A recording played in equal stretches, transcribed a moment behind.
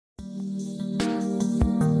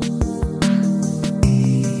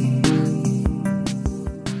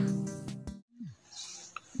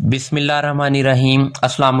बिस्मिल्लाहिर्रहमानिर्रहीम।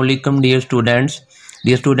 अस्सलाम वालेकुम डियर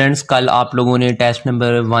स्टूडेंट्स, कल आप लोगों ने टेस्ट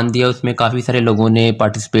नंबर 1 दिया, उसमें काफ़ी सारे लोगों ने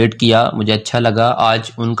पार्टिसिपेट किया, मुझे अच्छा लगा।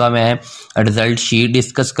 आज उनका मैं रिज़ल्ट शीट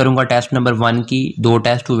डिस्कस करूंगा। टेस्ट नंबर 1 की 2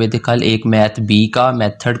 टेस्ट हुए थे कल, एक मैथ बी का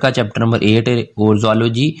मेथड का चैप्टर नंबर 8 और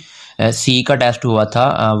ज़ूलॉजी सी का टेस्ट हुआ था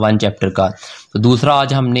 1 चैप्टर का। तो दूसरा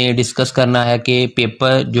आज हमने डिस्कस करना है कि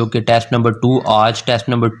पेपर जो कि टेस्ट नंबर 2, आज टेस्ट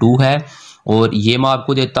नंबर 2 है और ये मैं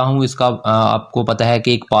आपको देता हूँ। इसका आपको पता है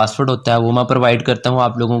कि एक पासवर्ड होता है, वो मैं प्रोवाइड करता हूँ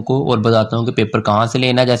आप लोगों को और बताता हूँ कि पेपर कहाँ से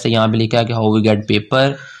लेना है। जैसे यहाँ पे लिखा है कि हाउ वी गेट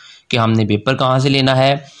पेपर, कि हमने पेपर कहाँ से लेना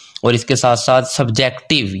है। और इसके साथ साथ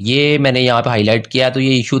सब्जेक्टिव, ये मैंने यहाँ पे हाईलाइट किया है, तो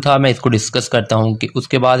ये इशू था, मैं इसको डिस्कस करता हूँ। कि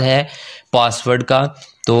उसके बाद है पासवर्ड का,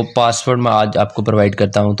 तो पासवर्ड मैं आज आपको प्रोवाइड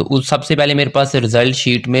करता हूँ। तो उस सबसे पहले मेरे पास रिजल्ट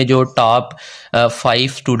शीट में जो टॉप 5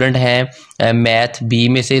 स्टूडेंट हैं मैथ बी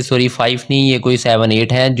में से, सॉरी 5 नहीं, ये कोई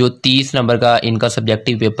 7-8 हैं, जो 30 नंबर का इनका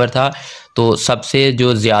सब्जेक्टिव पेपर था। तो सबसे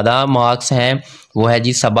जो ज़्यादा मार्क्स हैं वो है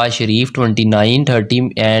जी सबा शरीफ 29, 30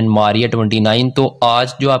 एंड मारिया 29। तो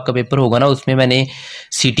आज जो आपका पेपर होगा ना, उसमें मैंने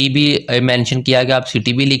सिटी भी मेंशन किया कि आप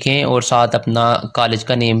सिटी भी लिखें और साथ अपना कॉलेज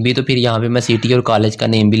का नेम भी। तो फिर यहाँ पे मैं सिटी और कॉलेज का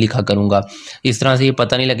नेम भी लिखा करूँगा, इस तरह से ये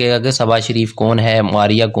पता नहीं लगेगा कि सबा शरीफ कौन है,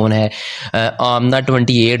 मारिया कौन है। आमना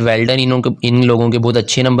 28, वेल्डन, इन लोगों के बहुत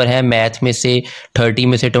अच्छे नंबर हैं। मैथ में से 30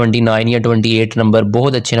 में से 29 या 28 नंबर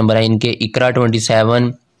बहुत अच्छे नंबर हैं इनके। इकरा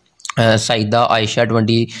 27, सईदा आयशा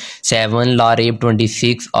 27, लारेब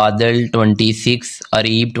 26, आदल 26,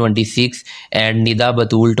 अरीब 26 एंड निदा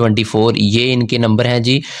बतूल 24, ये इनके नंबर हैं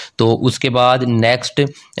जी। तो उसके बाद नेक्स्ट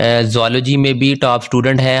ज़ूलॉजी में भी टॉप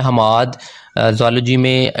स्टूडेंट हैं हमाद। ज़ूलॉजी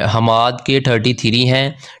में हमाद के 33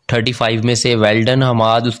 हैं, 35 में से वेल्डन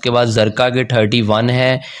हमाद। उसके बाद जरका के 31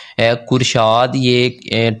 है, कुरशाद ये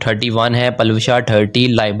 31 है, पलवशा 30,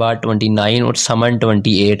 लाइबा 29 और समन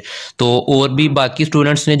 28। तो और भी बाकी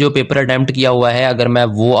स्टूडेंट्स ने जो पेपर अटैम्प्ट किया हुआ है, अगर मैं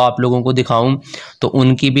वो आप लोगों को दिखाऊं तो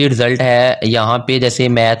उनकी भी रिज़ल्ट है यहाँ पे। जैसे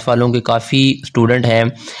मैथ वालों के काफ़ी स्टूडेंट हैं,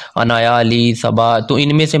 अनाया अली, सबा, तो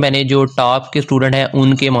इनमें से मैंने जो टॉप के स्टूडेंट हैं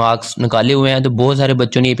उनके मार्क्स निकाले हुए हैं। तो बहुत सारे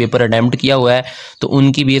बच्चों ने ये पेपर अटैम्प्ट किया हुआ है, तो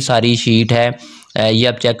उनकी भी ये सारी शीट है, ये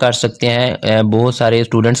आप चेक कर सकते हैं बहुत सारे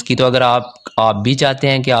स्टूडेंट्स की। तो अगर आप भी चाहते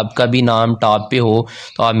हैं कि आपका भी नाम टॉप पे हो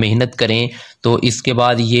तो आप मेहनत करें। तो इसके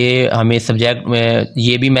बाद ये हमें सब्जेक्ट में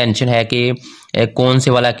ये भी मेंशन है कि कौन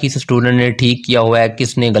से वाला किस स्टूडेंट ने ठीक किया हुआ है,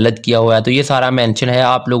 किसने गलत किया हुआ है, तो ये सारा मेंशन है।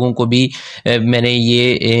 आप लोगों को भी मैंने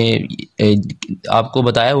ये आपको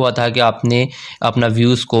बताया हुआ था कि आपने अपना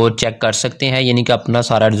व्यू स्कोर चेक कर सकते हैं, यानी कि अपना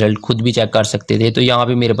सारा रिजल्ट खुद भी चेक कर सकते थे। तो यहाँ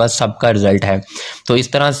पे मेरे पास सबका रिजल्ट है। तो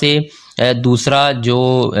इस तरह से दूसरा जो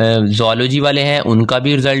ज़ूलॉजी वाले हैं उनका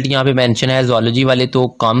भी रिज़ल्ट यहाँ पे मेंशन है। ज़ूलॉजी वाले तो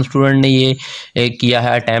कम स्टूडेंट ने ये किया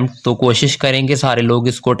है अटैम्प्ट, तो कोशिश करें कि सारे लोग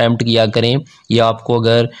इसको अटैम्प्ट किया करें। या आपको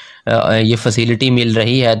अगर ये फैसिलिटी मिल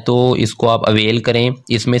रही है तो इसको आप अवेल करें।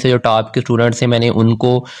 इसमें से जो टॉप के स्टूडेंट्स हैं मैंने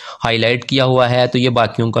उनको हाईलाइट किया हुआ है, तो ये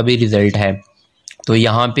बाकियों का भी रिज़ल्ट है। तो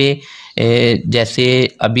यहाँ पे जैसे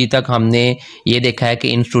अभी तक हमने ये देखा है कि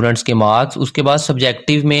इन स्टूडेंट्स के मार्क्स। उसके बाद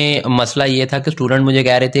सब्जेक्टिव में मसला ये था कि स्टूडेंट मुझे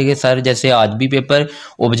कह रहे थे कि सर जैसे आज भी पेपर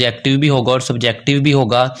ऑब्जेक्टिव भी होगा और सब्जेक्टिव भी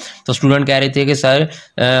होगा, तो स्टूडेंट कह रहे थे कि सर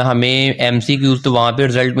हमें MCQs तो वहाँ पे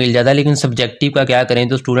रिजल्ट मिल जाता है, लेकिन सब्जेक्टिव का क्या करें।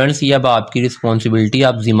 तो स्टूडेंट्स, ये अब आपकी रिस्पॉन्सिबिलिटी,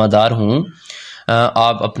 आप जिम्मेदार हूँ,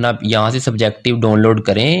 आप अपना यहाँ से सब्जेक्टिव डाउनलोड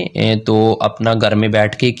करें, तो अपना घर में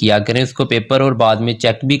बैठ के किया करें उसको पेपर, और बाद में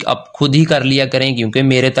चेक भी आप खुद ही कर लिया करें, क्योंकि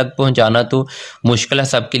मेरे तक पहुँचाना तो मुश्किल है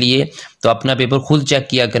सबके लिए। तो अपना पेपर खुद चेक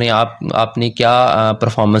किया करें आपने क्या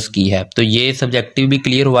परफॉर्मेंस की है। तो ये सब्जेक्टिव भी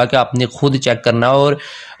क्लियर हुआ कि आपने खुद चेक करना और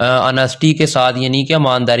ऑनेस्टी के साथ, यानी कि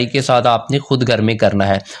ईमानदारी के साथ आपने खुद घर में करना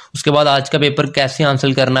है। उसके बाद आज का पेपर कैसे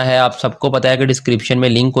आंसर करना है, आप सबको पता है कि डिस्क्रिप्शन में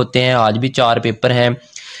लिंक होते हैं। आज भी 4 पेपर हैं,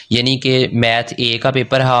 यानी कि मैथ ए का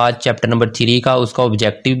पेपर है आज, चैप्टर नंबर 3 का, उसका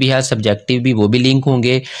ऑब्जेक्टिव भी है, सब्जेक्टिव भी, वो भी लिंक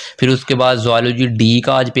होंगे। फिर उसके बाद ज़ूलॉजी डी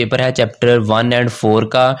का आज पेपर है, चैप्टर 1 और 4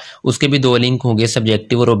 का, उसके भी 2 लिंक होंगे,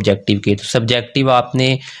 सब्जेक्टिव और ऑब्जेक्टिव के। तो सब्जेक्टिव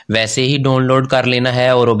आपने वैसे ही डाउनलोड कर लेना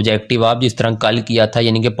है, और ऑब्जेक्टिव आप जिस तरह कल किया था,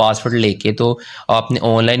 यानी कि पासवर्ड लेके तो आपने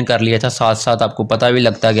ऑनलाइन कर लिया था, साथ साथ आपको पता भी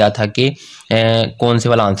लगता गया था कि कौन से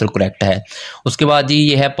वाला आंसर करेक्ट है। उसके बाद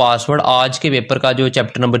ये है पासवर्ड आज के पेपर का, जो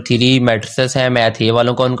चैप्टर नंबर 3 मैट्रिसेस है मैथ ए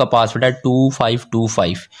वालों का, उनका पासवर्ड है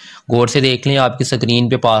 2525। गौर से देख लें, आपकी स्क्रीन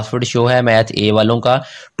पे पासवर्ड शो है मैथ ए वालों का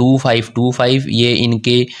 2525। ये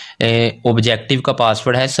इनके ऑब्जेक्टिव का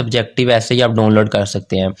पासवर्ड है, सब्जेक्टिव ऐसे ही आप डाउनलोड कर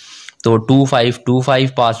सकते हैं। तो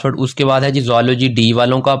 2525 पासवर्ड। उसके बाद है जी ज़ूलॉजी डी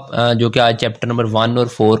वालों का, जो कि आज चैप्टर नंबर 1 और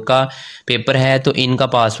 4 का पेपर है, तो इनका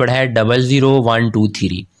पासवर्ड है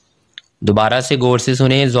 00123। दोबारा से गौर से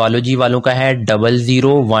सुने, ज़ूलॉजी वालों का है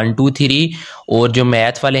 00123 और जो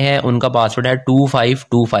मैथ वाले हैं उनका पासवर्ड है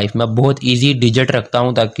 2525। मैं बहुत इजी डिजिट रखता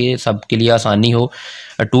हूं ताकि सबके लिए आसानी हो।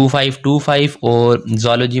 2525 और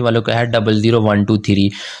zoology वालों का है 00123।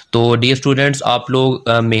 तो डियर स्टूडेंट्स, आप लोग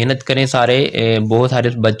मेहनत करें सारे, बहुत सारे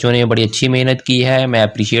बच्चों ने बड़ी अच्छी मेहनत की है, मैं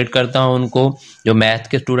अप्रिशिएट करता हूं उनको, जो मैथ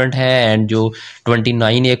के स्टूडेंट हैं। एंड जो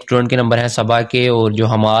 29 एक स्टूडेंट के नंबर हैं सबा के, और जो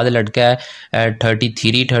हमाद लड़का है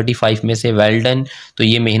 33-35 में से, वेल डन। तो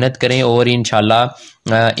ये मेहनत करें और इंशाल्लाह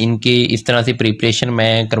इनके इस तरह से प्रिपरेशन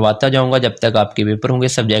मैं करवाता जाऊंगा जब तक आपके पेपर होंगे,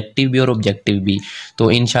 सब्जेक्टिव भी और ऑब्जेक्टिव भी। तो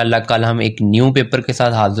इंशाल्लाह कल हम एक न्यू पेपर के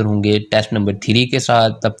साथ हाजिर होंगे, टेस्ट नंबर 3 के साथ।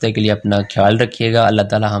 तब तक के लिए अपना ख्याल रखिएगा। अल्लाह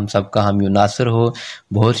ताला हम सब का हामी नासिर हो।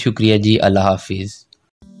 बहुत शुक्रिया जी, अल्लाह हाफिज़।